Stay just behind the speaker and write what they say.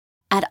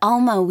At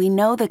Alma, we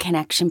know the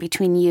connection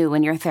between you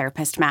and your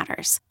therapist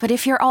matters. But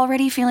if you're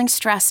already feeling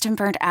stressed and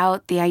burnt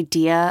out, the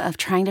idea of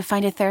trying to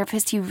find a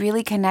therapist you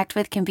really connect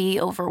with can be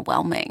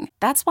overwhelming.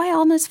 That's why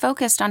Alma's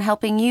focused on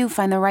helping you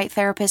find the right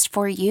therapist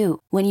for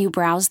you. When you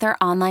browse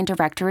their online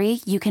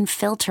directory, you can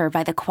filter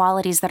by the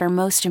qualities that are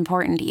most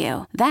important to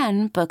you.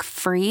 Then book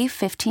free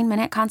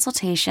 15-minute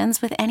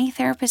consultations with any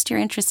therapist you're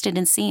interested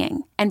in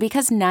seeing. And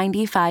because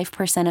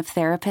 95% of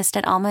therapists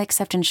at Alma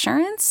accept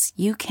insurance,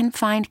 you can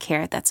find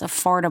care that's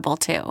affordable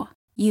too.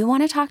 You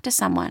want to talk to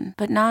someone,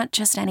 but not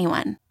just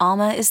anyone.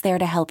 Alma is there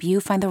to help you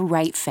find the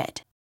right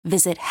fit.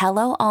 Visit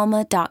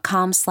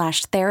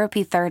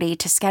helloalma.com/therapy30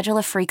 to schedule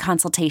a free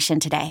consultation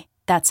today.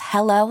 That's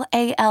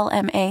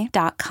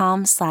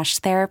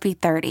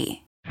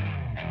helloalma.com/therapy30.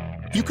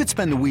 You could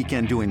spend the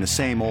weekend doing the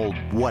same old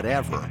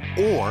whatever,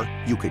 or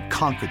you could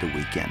conquer the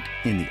weekend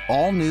in the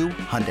all-new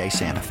Hyundai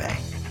Santa Fe.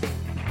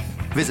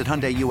 Visit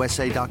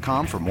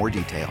HyundaiUSA.com for more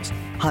details.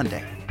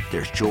 Hyundai,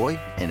 there's joy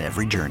in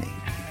every journey.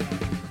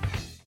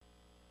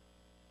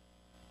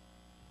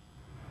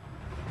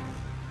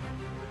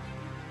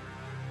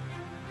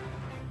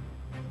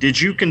 Did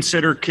you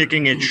consider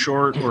kicking it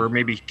short or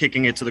maybe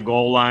kicking it to the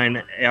goal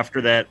line after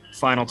that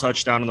final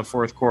touchdown in the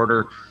fourth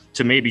quarter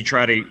to maybe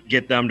try to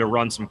get them to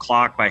run some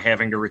clock by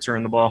having to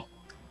return the ball?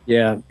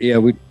 Yeah,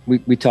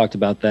 we talked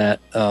about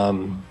that.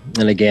 And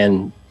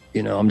again,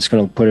 I'm just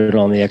going to put it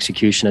on the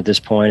execution at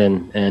this point,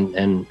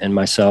 and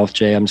myself,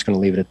 Jay, I'm just going to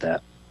leave it at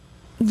that.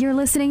 You're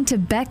listening to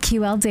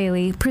BetQL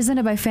Daily,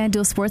 presented by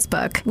FanDuel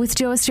Sportsbook, with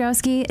Joe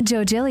Ostrowski,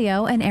 Joe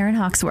Giglio, and Aaron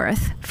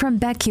Hawksworth from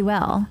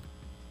BetQL.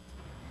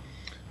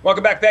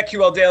 Welcome back,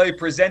 BetQL Daily,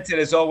 presented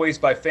as always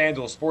by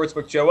FanDuel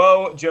Sportsbook. Joe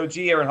O, Joe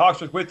G, Aaron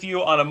Hawksworth with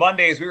you on a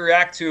Monday as we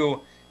react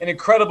to an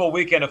incredible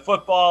weekend of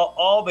football.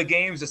 All the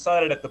games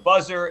decided at the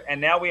buzzer,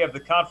 and now we have the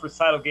conference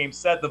title game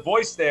set. The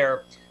voice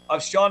there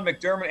of Sean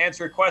McDermott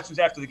answered questions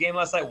after the game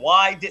last night.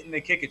 Why didn't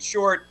they kick it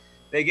short?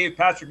 They gave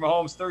Patrick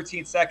Mahomes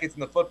 13 seconds in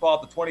the football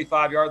at the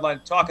 25-yard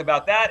line. Talk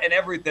about that and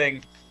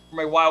everything from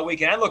a wild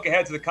weekend. And look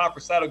ahead to the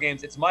conference title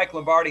games. It's Mike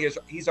Lombardi.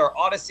 He's our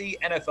Odyssey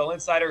NFL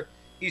insider.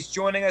 He's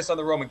joining us on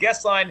the Roman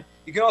guest line.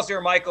 You can also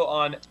hear Michael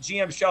on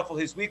GM Shuffle,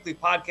 his weekly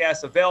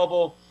podcast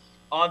available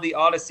on the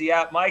Odyssey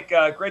app. Mike,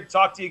 great to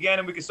talk to you again.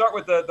 And we can start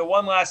with the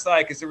one last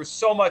night because there was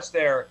so much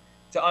there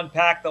to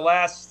unpack. The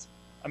last,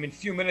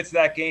 few minutes of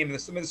that game. The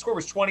score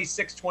was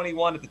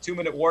 26-21 at the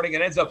 2-minute warning.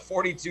 It ends up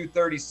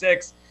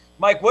 42-36.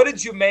 Mike, what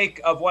did you make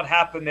of what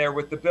happened there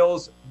with the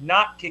Bills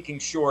not kicking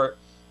short?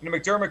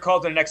 McDermott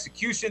called it an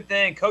execution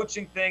thing,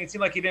 coaching thing. It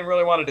seemed like he didn't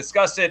really want to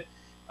discuss it.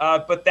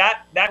 But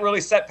that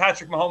really set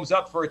Patrick Mahomes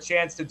up for a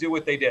chance to do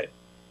what they did.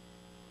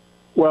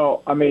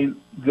 Well,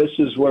 this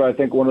is what I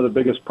think one of the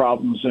biggest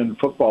problems in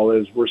football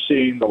is. We're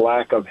seeing the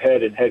lack of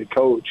head and head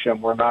coach,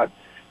 and we're not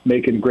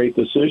making great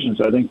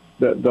decisions. I think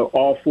that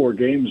all four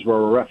games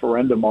were a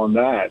referendum on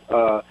that.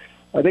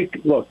 I think,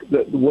 look,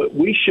 what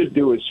we should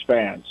do as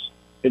fans,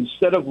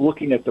 instead of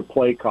looking at the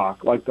play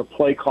clock, like the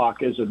play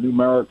clock is a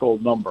numerical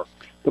number,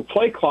 the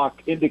play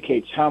clock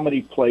indicates how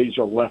many plays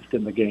are left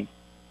in the game.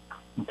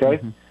 Okay?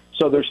 Mm-hmm.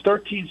 So there's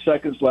 13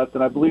 seconds left,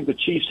 and I believe the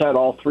Chiefs had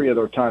all three of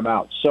their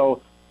timeouts.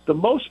 So the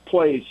most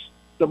plays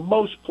I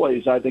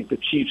think the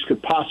Chiefs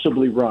could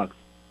possibly run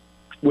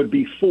would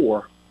be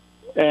 4,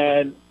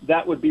 and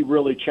that would be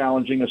really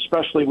challenging,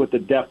 especially with the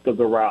depth of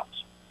the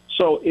routes.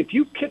 So if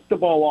you kick the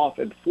ball off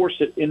and force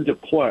it into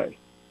play,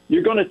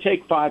 you're going to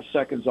take 5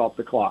 seconds off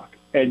the clock,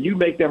 and you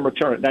make them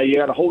return it. Now, you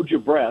got to hold your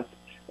breath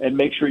and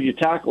make sure you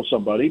tackle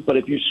somebody, but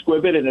if you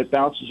squib it and it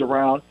bounces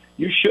around,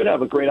 you should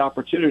have a great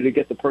opportunity to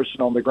get the person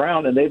on the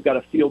ground, and they've got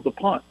to field the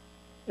punt.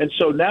 And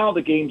so now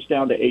the game's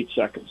down to 8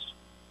 seconds.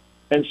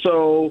 And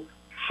so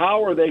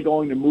how are they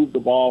going to move the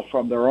ball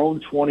from their own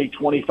 20,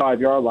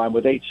 25-yard line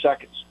with 8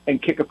 seconds and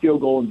kick a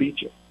field goal and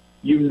beat you?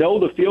 You know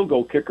the field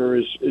goal kicker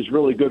is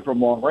really good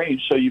from long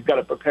range, so you've got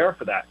to prepare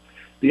for that.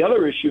 The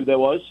other issue there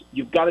was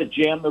you've got to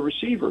jam the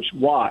receivers.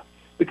 Why?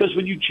 Because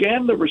when you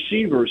jam the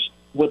receivers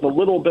with a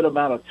little bit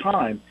amount of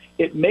time,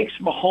 it makes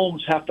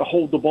Mahomes have to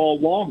hold the ball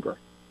longer.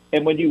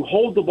 And when you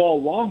hold the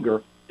ball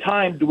longer,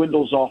 time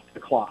dwindles off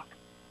the clock.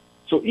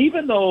 So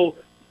even though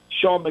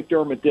Sean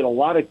McDermott did a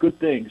lot of good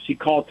things, he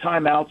called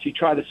timeouts, he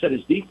tried to set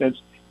his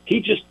defense, he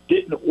just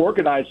didn't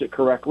organize it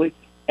correctly,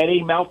 and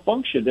he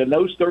malfunctioned. And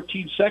those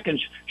 13 seconds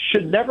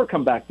should never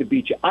come back to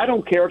beat you. I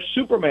don't care if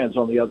Superman's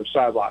on the other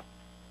sideline.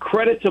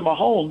 Credit to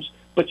Mahomes,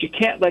 but you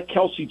can't let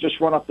Kelsey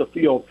just run up the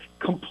field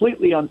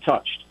completely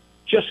untouched,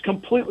 just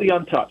completely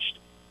untouched,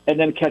 and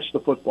then catch the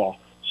football.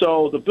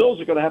 So the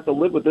Bills are going to have to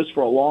live with this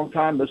for a long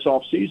time this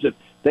offseason.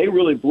 They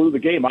really blew the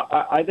game.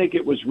 I think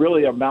it was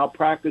really a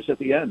malpractice at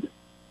the end.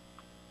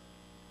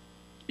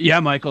 Yeah,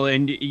 Michael,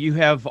 and you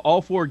have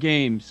all 4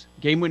 games.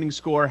 Game-winning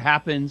score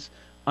happens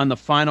on the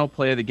final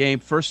play of the game.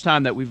 First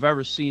time that we've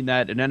ever seen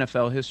that in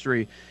NFL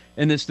history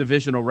in this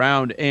divisional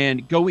round.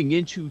 And going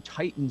into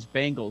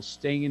Titans-Bengals,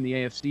 staying in the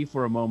AFC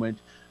for a moment,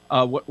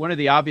 one of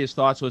the obvious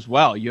thoughts was,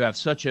 well, you have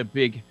such a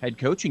big head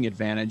coaching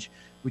advantage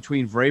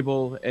between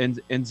Vrabel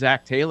and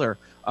Zach Taylor.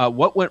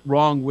 What went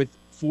wrong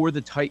for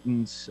the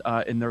Titans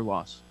in their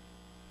loss?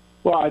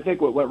 Well, I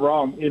think what went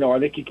wrong, I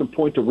think you can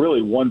point to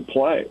really one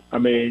play. I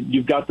mean,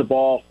 you've got the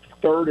ball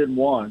 3rd and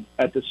 1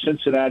 at the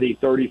Cincinnati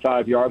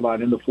 35-yard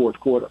line in the fourth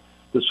quarter.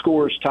 The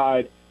score is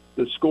tied.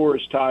 The score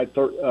is tied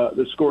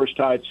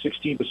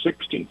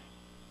 16-16.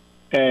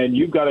 And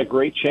you've got a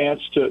great chance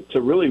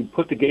to really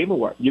put the game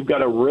away. You've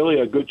got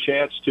a good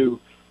chance to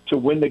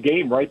win the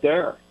game right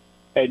there.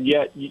 And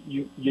yet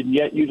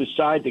you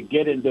decide to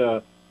get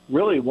into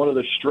really one of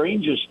the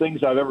strangest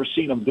things I've ever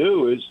seen them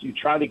do is you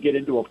try to get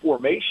into a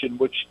formation,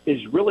 which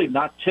is really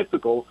not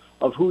typical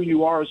of who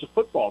you are as a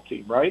football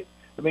team, right?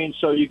 I mean,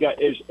 so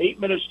there's 8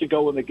 minutes to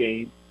go in the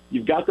game.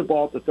 You've got the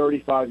ball at the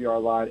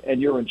 35-yard line,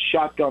 and you're in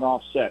shotgun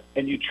offset,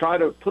 and you try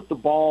to put the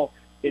ball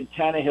in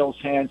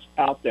Tannehill's hands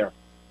out there.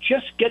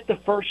 Just get the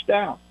first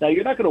down. Now,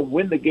 you're not going to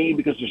win the game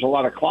because there's a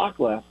lot of clock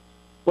left,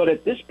 but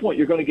at this point,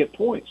 you're going to get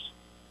points.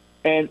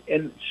 And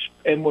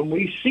when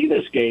we see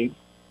this game,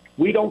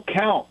 we don't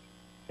count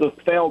the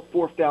failed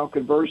fourth down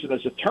conversion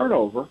as a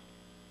turnover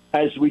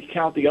as we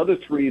count the other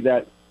 3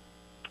 that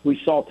we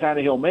saw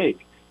Tannehill make.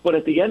 But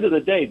at the end of the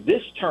day,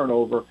 this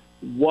turnover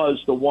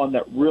was the one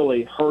that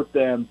really hurt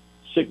them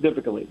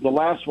significantly. The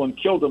last one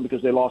killed them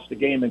because they lost the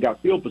game and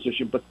got field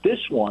position, but this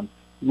one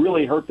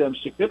really hurt them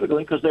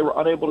significantly because they were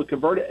unable to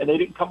convert it, and they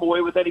didn't come away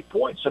with any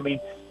points. I mean,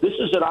 this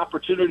is an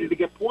opportunity to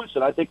get points,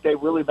 and I think they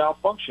really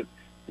malfunctioned.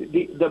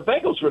 The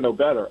Bengals were no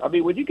better. I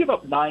mean, when you give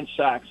up 9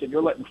 sacks and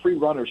you're letting free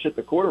runners hit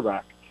the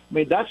quarterback, I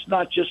mean, that's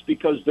not just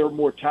because they're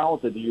more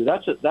talented than you.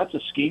 That's a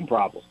scheme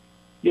problem.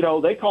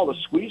 They called a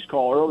squeeze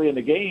call early in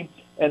the game,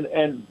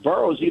 and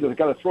Burrow's either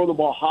got to throw the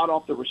ball hot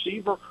off the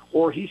receiver,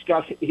 or he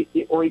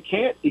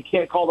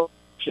can't call the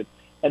action.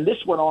 And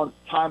this went on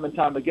time and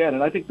time again.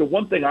 And I think the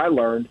one thing I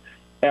learned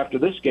after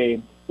this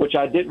game, which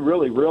I didn't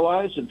really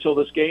realize until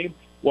this game,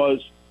 was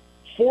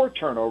 4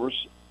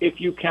 turnovers, if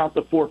you count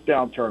the fourth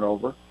down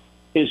turnover,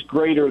 is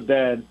greater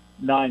than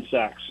 9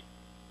 sacks.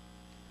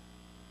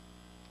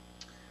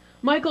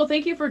 Michael,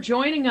 thank you for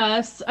joining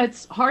us.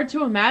 It's hard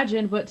to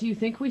imagine, but do you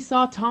think we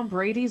saw Tom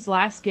Brady's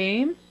last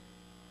game?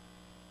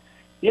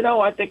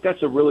 I think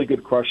that's a really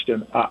good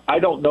question. I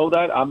don't know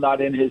that. I'm not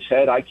in his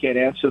head. I can't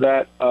answer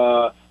that.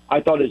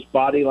 I thought his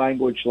body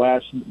language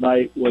last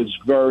night was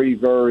very,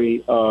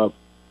 very,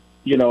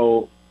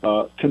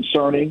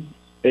 concerning.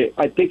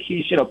 I think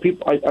he's,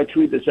 people. I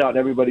tweet this out, and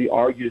everybody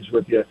argues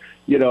with you.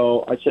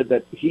 I said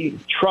that he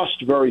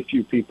trusts very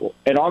few people,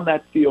 and on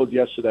that field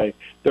yesterday,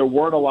 there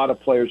weren't a lot of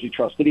players he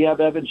trusts. Did he have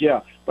Evans?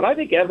 Yeah, but I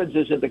think Evans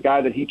isn't the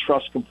guy that he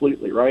trusts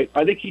completely, right?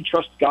 I think he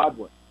trusts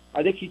Godwin.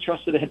 I think he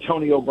trusted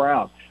Antonio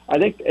Brown. I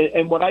think,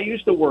 and when I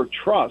use the word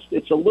trust,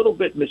 it's a little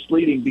bit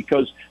misleading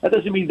because that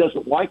doesn't mean he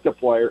doesn't like the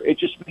player. It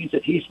just means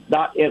that he's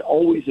not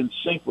always in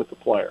sync with the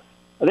player.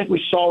 I think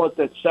we saw it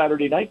that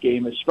Saturday night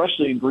game,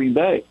 especially in Green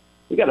Bay.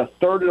 We got a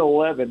 3rd and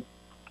 11,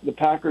 the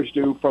Packers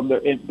do from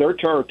their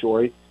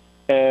territory,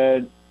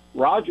 and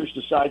Rodgers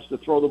decides to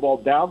throw the ball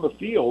down the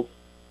field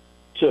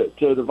to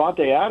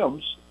Devontae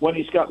Adams when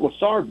he's got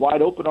Lazard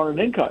wide open on an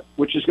in-cut,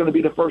 which is going to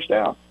be the first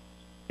down.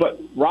 But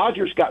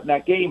Rodgers got in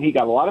that game. He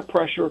got a lot of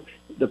pressure.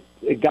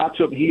 It got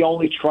to him. He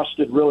only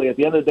trusted, really, at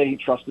the end of the day, he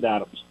trusted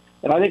Adams.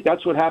 And I think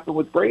that's what happened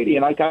with Brady.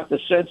 And I got the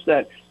sense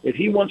that if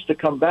he wants to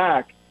come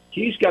back,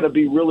 he's got to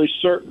be really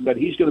certain that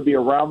he's going to be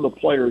around the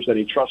players that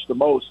he trusts the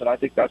most. And I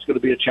think that's going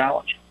to be a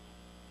challenge.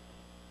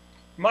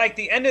 Mike,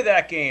 the end of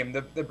that game,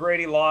 the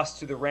Brady loss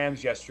to the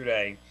Rams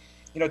yesterday,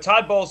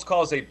 Todd Bowles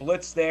calls a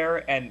blitz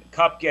there, and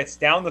Kupp gets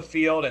down the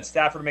field, and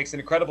Stafford makes an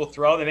incredible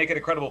throw. They make an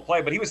incredible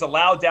play, but he was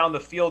allowed down the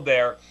field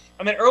there.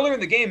 And then earlier in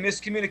the game,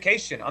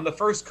 miscommunication on the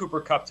first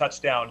Cooper Kupp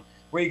touchdown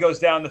where he goes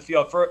down the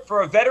field.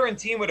 For a veteran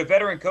team with a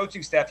veteran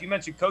coaching staff, you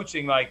mentioned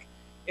coaching, like,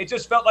 it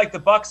just felt like the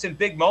Bucs in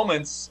big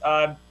moments,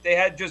 they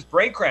had just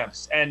brain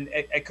cramps, and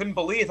I couldn't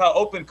believe how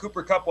open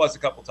Cooper Kupp was a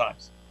couple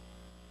times.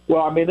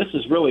 Well, I mean, this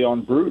is really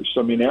on Bruce.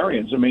 I mean,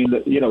 Arians. I mean,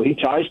 he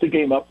ties the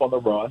game up on the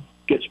run,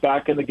 gets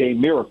back in the game,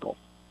 miracle.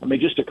 I mean,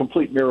 just a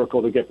complete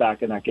miracle to get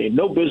back in that game.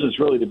 No business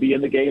really to be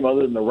in the game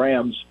other than the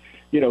Rams,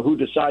 who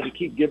decide to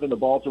keep giving the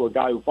ball to a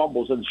guy who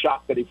fumbles and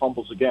shocked that he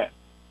fumbles again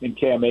in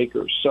Cam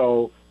Akers.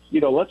 So,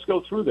 let's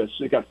go through this.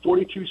 They got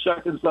 42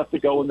 seconds left to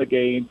go in the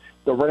game.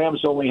 The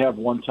Rams only have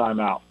 1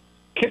 timeout.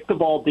 Kick the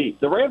ball deep.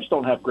 The Rams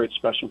don't have great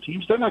special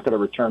teams. They're not going to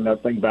return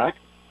that thing back.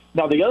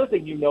 Now, the other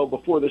thing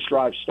before this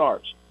drive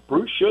starts,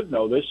 Bruce should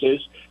know this, is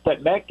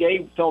that Matt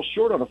Gay fell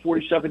short on a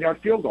 47-yard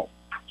field goal.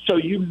 So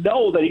you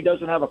know that he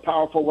doesn't have a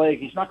powerful leg.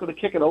 He's not going to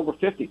kick it over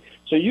 50.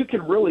 So you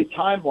can really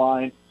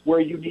timeline where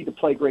you need to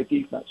play great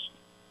defense.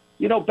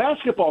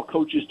 Basketball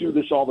coaches do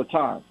this all the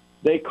time.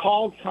 They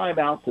call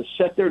timeout to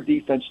set their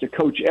defense, to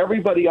coach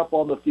everybody up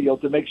on the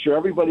field, to make sure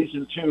everybody's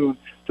in tune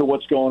to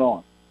what's going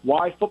on.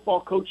 Why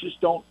football coaches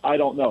don't, I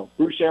don't know.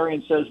 Bruce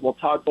Arians says, well,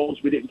 Todd Bowles,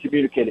 we didn't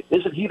communicate it.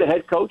 Isn't he the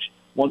head coach?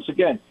 Once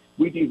again,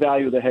 we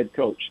devalue the head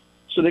coach.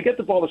 So they get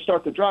the ball to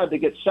start the drive. They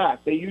get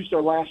sacked. They use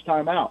their last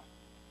timeout.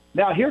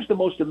 Now, here's the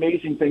most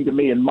amazing thing to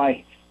me in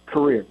my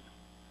career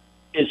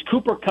is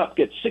Cooper Kupp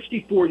gets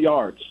 64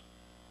 yards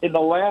in the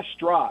last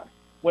drive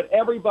when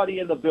everybody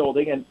in the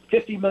building and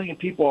 50 million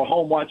people at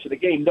home watching the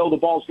game know the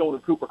ball's going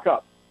to Cooper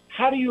Kupp.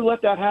 How do you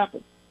let that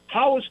happen?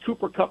 How is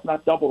Cooper Kupp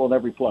not doubled on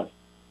every play?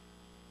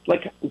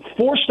 Like,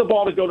 force the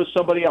ball to go to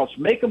somebody else.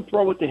 Make him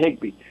throw it to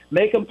Higbee.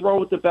 Make him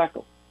throw it to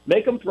Beckham.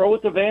 Make him throw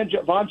it to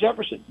Von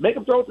Jefferson. Make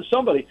him throw it to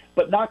somebody,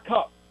 but not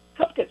Kupp.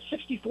 Kupp gets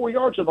 64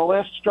 yards on the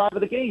last drive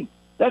of the game.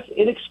 That's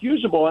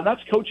inexcusable, and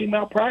that's coaching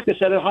malpractice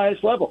at the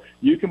highest level.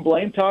 You can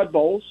blame Todd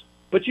Bowles,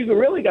 but you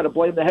really got to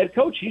blame the head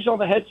coach. He's on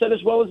the headset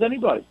as well as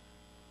anybody.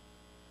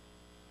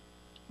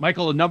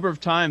 Michael, a number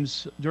of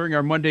times during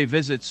our Monday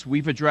visits,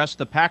 we've addressed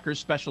the Packers'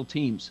 special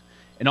teams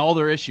and all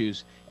their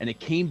issues, and it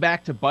came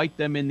back to bite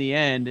them in the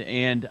end.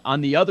 And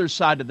on the other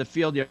side of the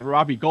field, you have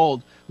Robbie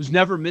Gould, who's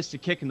never missed a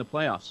kick in the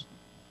playoffs.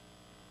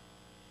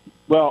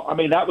 Well, I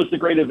mean, that was the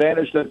great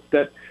advantage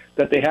that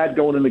they had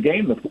going in the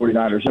game, the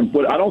 49ers.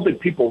 But I don't think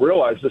people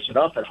realize this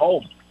enough at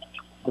home.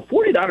 The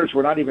 49ers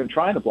were not even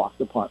trying to block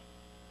the punt.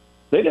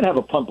 They didn't have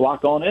a punt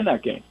block on in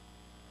that game.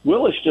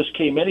 Willis just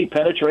came in, he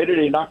penetrated,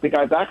 he knocked the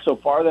guy back so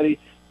far that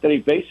he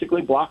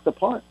basically blocked the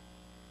punt.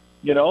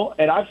 You know,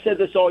 and I've said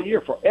this all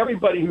year for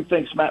everybody who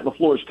thinks Matt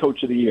LaFleur is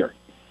coach of the year.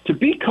 To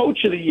be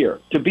coach of the year,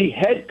 to be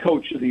head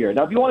coach of the year.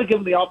 Now, if you want to give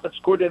him the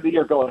offensive coordinator of the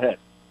year, go ahead.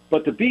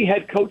 But to be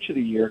head coach of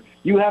the year,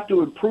 you have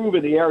to improve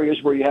in the areas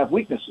where you have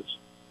weaknesses.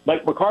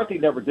 Mike McCarthy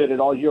never did it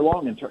all year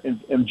long,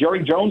 and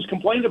Jerry Jones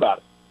complained about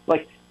it.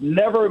 Like,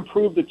 never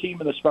improved the team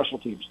in the special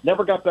teams.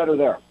 Never got better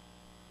there.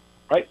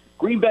 Right?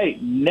 Green Bay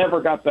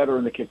never got better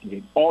in the kicking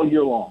game all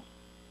year long.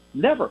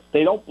 Never.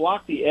 They don't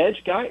block the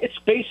edge guy. It's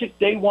basic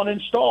day one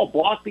install.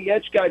 Block the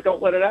edge guy.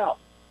 Don't let it out.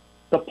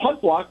 The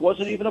punt block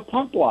wasn't even a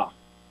punt block.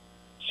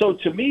 So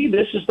to me,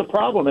 this is the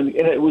problem, and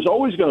it was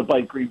always going to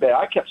bite Green Bay.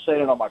 I kept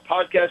saying it on my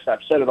podcast.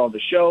 I've said it on the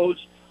shows.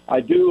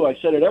 I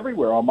said it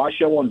everywhere on my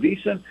show on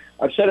VSiN.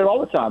 I've said it all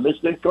the time.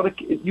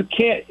 You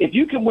can't, if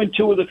you can win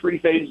 2 of the 3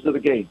 phases of the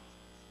game,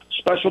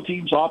 special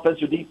teams,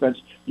 offense, or defense,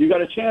 you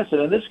got a chance.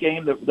 And in this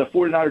game, the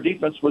 49er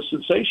defense was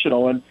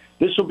sensational. And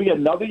this will be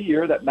another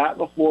year that Matt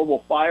LaFleur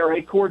will fire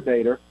a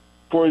coordinator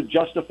for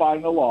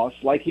justifying the loss,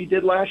 like he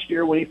did last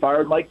year when he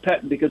fired Mike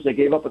Pettin because they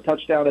gave up a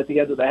touchdown at the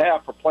end of the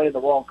half for playing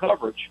the wrong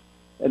coverage.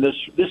 And this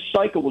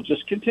cycle will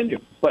just continue.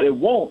 But it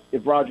won't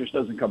if Rodgers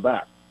doesn't come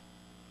back.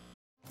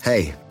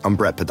 Hey, I'm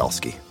Brett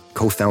Podolsky,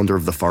 co-founder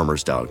of The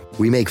Farmer's Dog.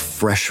 We make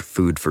fresh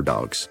food for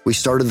dogs. We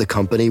started the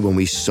company when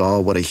we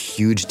saw what a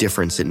huge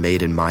difference it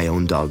made in my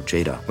own dog,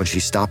 Jada, when she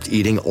stopped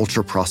eating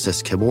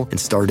ultra-processed kibble and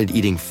started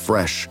eating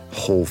fresh,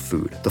 whole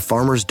food. The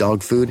Farmer's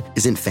Dog food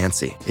isn't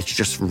fancy. It's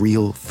just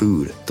real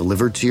food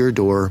delivered to your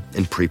door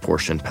in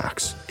pre-portioned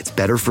packs. It's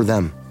better for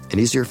them and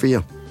easier for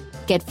you.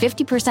 Get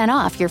 50%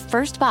 off your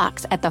first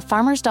box at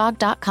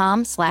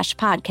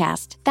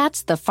thefarmersdog.com/podcast.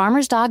 That's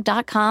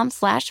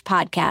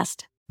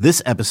thefarmersdog.com/podcast.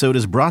 This episode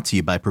is brought to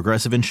you by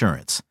Progressive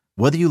Insurance.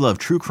 Whether you love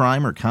true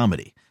crime or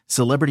comedy,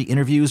 celebrity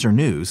interviews or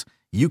news,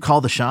 you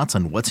call the shots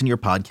on what's in your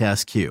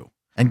podcast queue.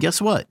 And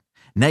guess what?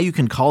 Now you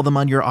can call them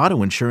on your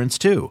auto insurance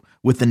too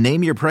with the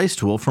Name Your Price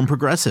tool from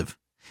Progressive.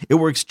 It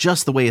works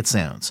just the way it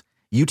sounds.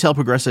 You tell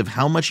Progressive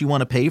how much you want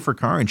to pay for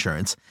car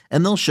insurance,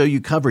 and they'll show you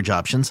coverage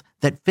options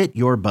that fit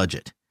your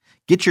budget.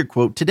 Get your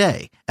quote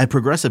today at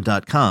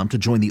Progressive.com to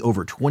join the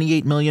over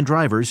 28 million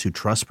drivers who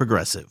trust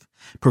Progressive.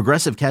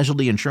 Progressive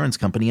Casualty Insurance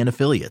Company and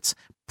Affiliates.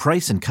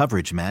 Price and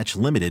coverage match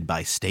limited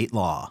by state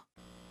law.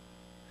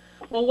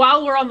 Well,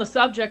 while we're on the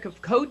subject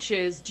of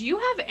coaches, do you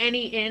have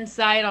any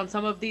insight on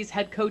some of these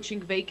head coaching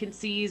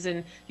vacancies?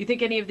 And do you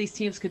think any of these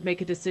teams could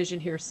make a decision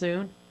here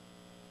soon?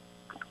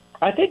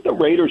 I think the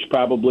Raiders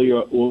probably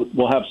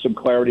will have some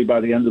clarity by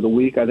the end of the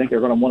week. I think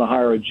they're going to want to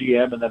hire a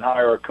GM and then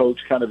hire a coach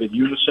kind of in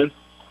unison.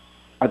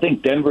 I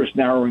think Denver's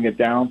narrowing it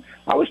down.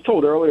 I was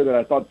told earlier that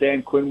I thought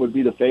Dan Quinn would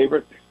be the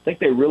favorite. I think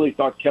they really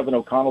thought Kevin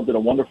O'Connell did a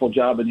wonderful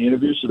job in the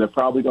interview, so they're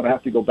probably going to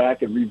have to go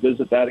back and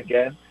revisit that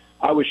again.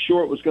 I was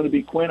sure it was going to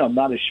be Quinn. I'm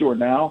not as sure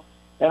now.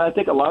 And I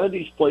think a lot of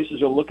these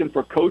places are looking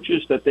for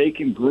coaches that they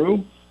can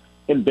groom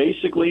and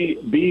basically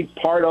be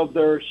part of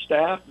their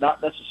staff,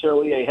 not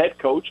necessarily a head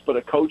coach, but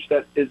a coach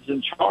that is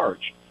in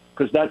charge,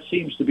 because that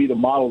seems to be the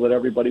model that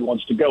everybody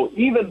wants to go,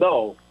 even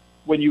though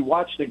when you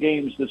watch the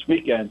games this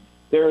weekend,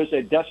 there is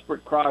a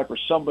desperate cry for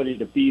somebody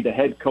to be the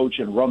head coach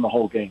and run the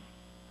whole game.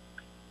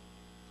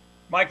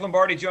 Mike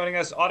Lombardi joining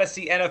us,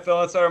 Odyssey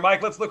NFL Insider.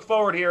 Mike, let's look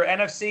forward here.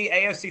 NFC,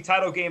 AFC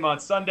title game on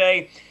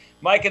Sunday.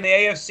 Mike, in the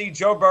AFC,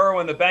 Joe Burrow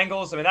and the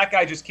Bengals. I mean, that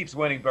guy just keeps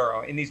winning,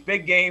 Burrow. In these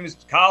big games,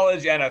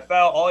 college,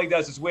 NFL, all he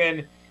does is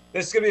win.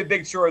 This is going to be a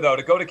big chore, though,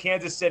 to go to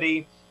Kansas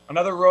City,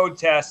 another road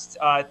test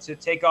to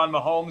take on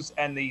Mahomes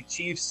and the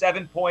Chiefs.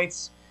 7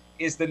 points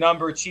is the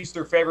number. Chiefs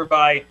are favored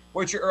by.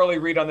 What's your early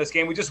read on this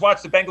game? We just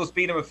watched the Bengals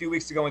beat them a few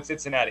weeks ago in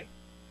Cincinnati.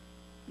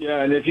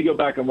 Yeah, and if you go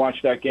back and watch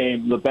that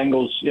game, the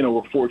Bengals,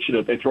 were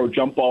fortunate. They throw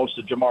jump balls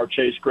to Jamar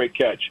Chase, great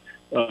catch.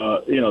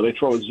 They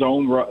throw a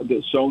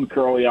zone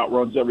curl, he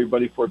outruns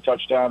everybody for a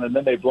touchdown, and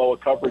then they blow a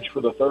coverage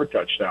for the third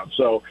touchdown.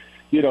 So,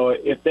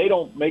 if they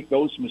don't make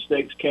those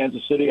mistakes,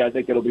 Kansas City, I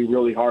think it'll be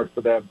really hard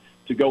for them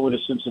to go into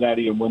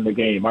Cincinnati and win the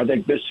game. I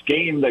think this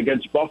game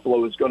against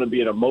Buffalo is going to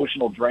be an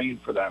emotional drain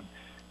for them.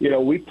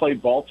 We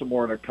played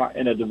Baltimore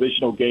in a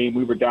divisional game.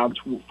 We were down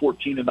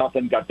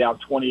 14-0, got down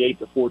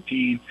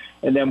 28-14,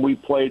 and then we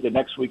played the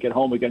next week at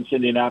home against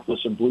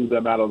Indianapolis and blew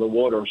them out of the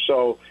water.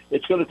 So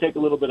it's going to take a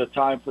little bit of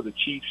time for the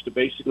Chiefs to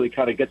basically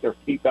kind of get their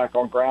feet back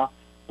on ground.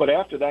 But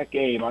after that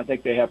game, I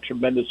think they have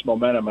tremendous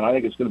momentum, and I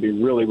think it's going to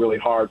be really, really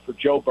hard for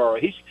Joe Burrow.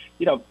 He's,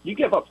 you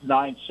give up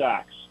 9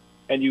 sacks,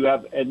 and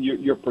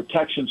your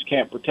protections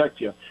can't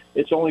protect you.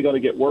 It's only going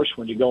to get worse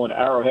when you go in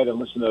Arrowhead and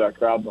listen to that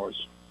crowd noise.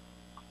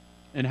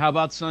 And how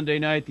about Sunday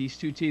night? These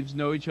two teams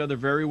know each other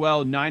very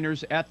well.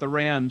 Niners at the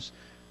Rams.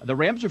 The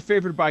Rams are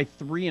favored by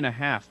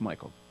 3.5,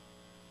 Michael.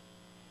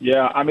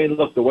 Yeah,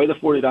 look, the way the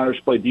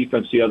 49ers played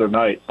defense the other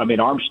night,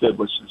 Armstead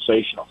was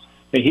sensational.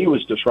 He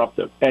was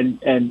disruptive.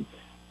 And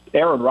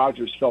Aaron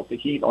Rodgers felt the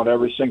heat on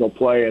every single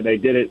play, and they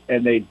did it,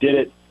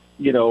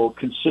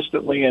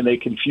 consistently, and they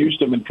confused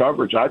him in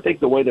coverage. I think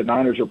the way the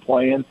Niners are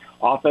playing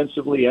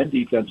offensively and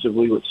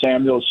defensively with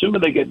Samuel,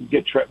 assuming they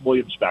get Trent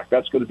Williams back,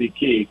 that's going to be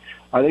key.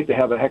 I think they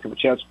have a heck of a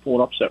chance of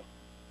pulling upset.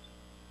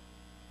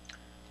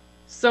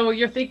 So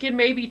you're thinking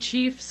maybe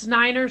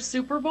Chiefs-Niners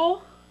Super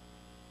Bowl?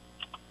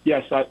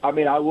 Yes, I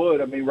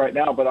would. Right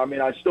now, but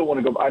I still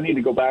want to go. I need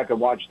to go back and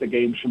watch the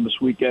games from this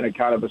weekend and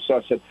kind of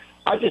assess it.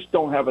 I just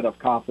don't have enough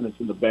confidence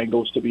in the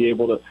Bengals to be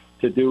able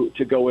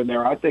to go in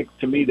there. I think,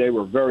 to me, they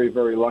were very,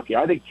 very lucky.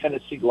 I think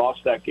Tennessee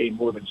lost that game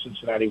more than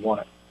Cincinnati won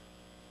it.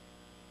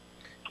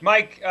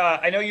 Mike,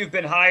 I know you've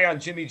been high on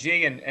Jimmy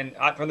G, and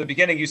from the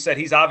beginning you said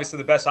he's obviously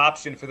the best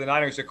option for the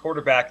Niners at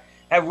quarterback.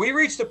 Have we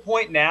reached a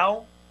point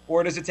now,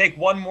 or does it take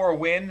one more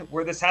win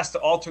where this has to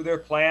alter their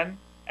plan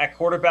at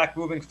quarterback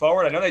moving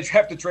forward? I know they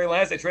drafted Trey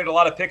Lance. They traded a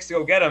lot of picks to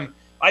go get him.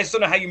 I just don't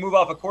know how you move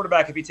off a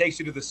quarterback if he takes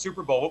you to the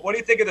Super Bowl. What do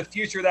you think of the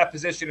future of that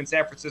position in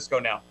San Francisco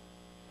now?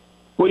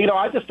 Well,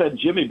 I defend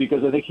Jimmy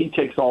because I think he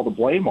takes all the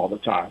blame all the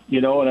time,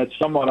 and it's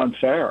somewhat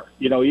unfair.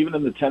 Even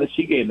in the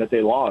Tennessee game that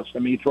they lost,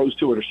 he throws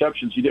 2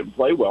 interceptions. He didn't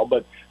play well,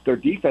 but their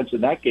defense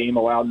in that game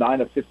allowed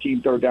 9 of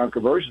 15 third-down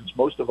conversions,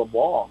 most of them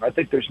long. I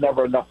think there's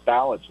never enough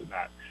balance in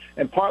that.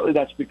 And partly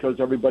that's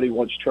because everybody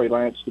wants Trey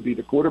Lance to be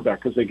the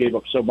quarterback because they gave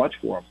up so much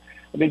for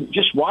him.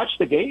 Just watch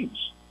the games.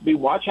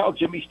 Watch how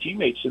Jimmy's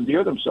teammates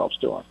endear themselves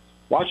to him.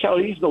 Watch how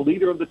he's the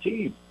leader of the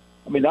team.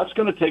 That's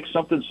going to take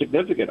something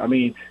significant.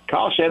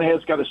 Kyle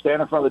Shanahan's got to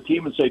stand in front of the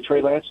team and say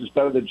Trey Lance is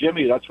better than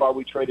Jimmy. That's why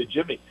we traded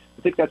Jimmy.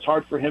 I think that's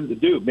hard for him to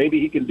do. Maybe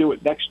he can do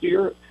it next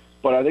year,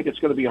 but I think it's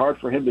going to be hard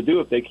for him to do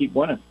if they keep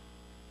winning.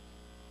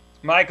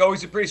 Mike,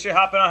 always appreciate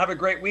hopping on. Have a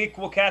great week.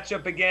 We'll catch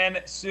up again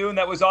soon.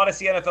 That was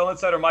Odyssey NFL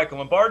Insider Michael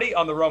Lombardi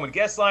on the Roman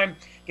Guest Line.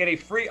 Get a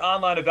free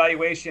online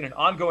evaluation and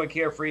ongoing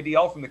care for ED,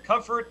 all from the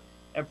comfort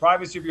and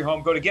privacy of your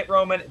home. Go to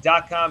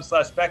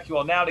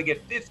GetRoman.com/BetQL now to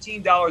get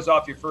 $15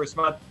 off your first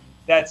month.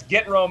 That's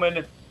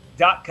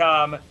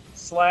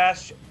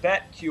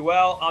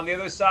GetRoman.com/BetQL. On the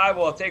other side,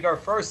 we'll take our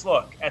first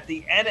look at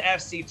the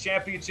NFC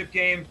Championship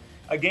game,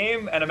 a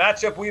game and a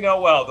matchup we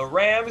know well, the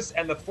Rams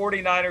and the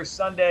 49ers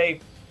Sunday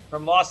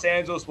from Los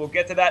Angeles. We'll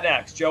get to that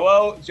next. Joe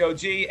O, Joe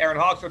G, Aaron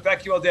Hawksworth,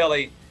 BetQL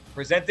Daily,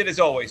 presented as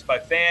always by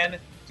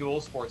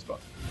FanDuel Sportsbook.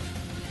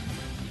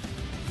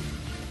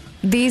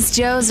 These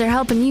Joes are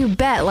helping you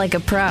bet like a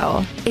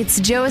pro. It's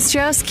Joe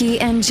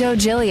Ostrowski and Joe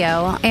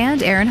Giglio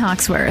and Aaron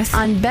Hawksworth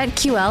on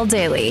BetQL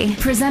Daily,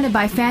 presented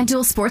by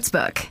FanDuel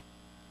Sportsbook.